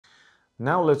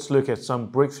Now let's look at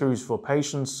some breakthroughs for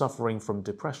patients suffering from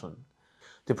depression.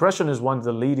 Depression is one of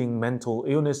the leading mental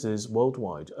illnesses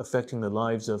worldwide, affecting the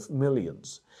lives of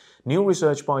millions. New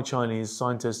research by Chinese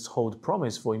scientists hold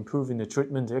promise for improving the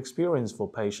treatment experience for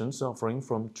patients suffering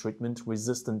from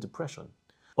treatment-resistant depression.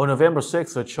 On November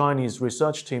 6, a Chinese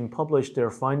research team published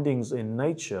their findings in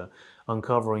Nature,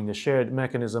 uncovering the shared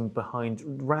mechanism behind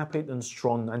rapid and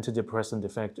strong antidepressant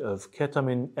effect of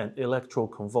ketamine and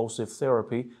electroconvulsive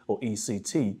therapy, or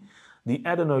ECT, the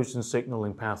adenosine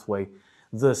signaling pathway.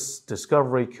 This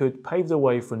discovery could pave the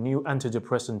way for new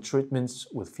antidepressant treatments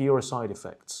with fewer side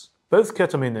effects. Both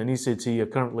ketamine and ECT are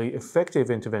currently effective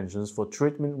interventions for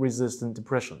treatment-resistant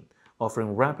depression,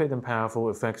 offering rapid and powerful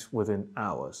effects within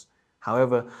hours.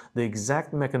 However, the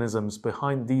exact mechanisms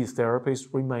behind these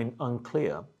therapies remain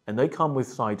unclear, and they come with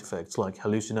side effects like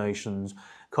hallucinations,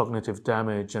 cognitive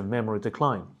damage, and memory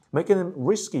decline, making them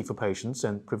risky for patients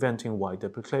and preventing wide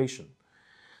application.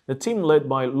 The team led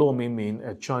by Luo Mingming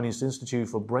at Chinese Institute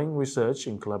for Brain Research,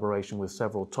 in collaboration with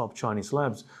several top Chinese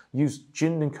labs, used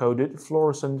gene-encoded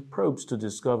fluorescent probes to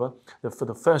discover that for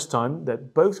the first time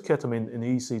that both ketamine and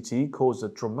ECT caused a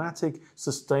dramatic,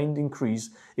 sustained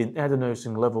increase in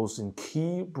adenosine levels in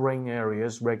key brain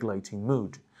areas regulating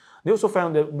mood. They also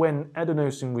found that when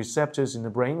adenosine receptors in the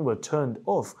brain were turned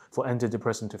off for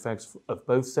antidepressant effects of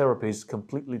both therapies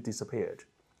completely disappeared.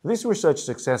 This research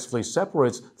successfully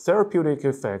separates therapeutic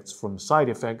effects from side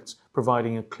effects,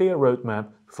 providing a clear roadmap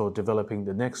for developing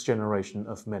the next generation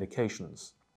of medications.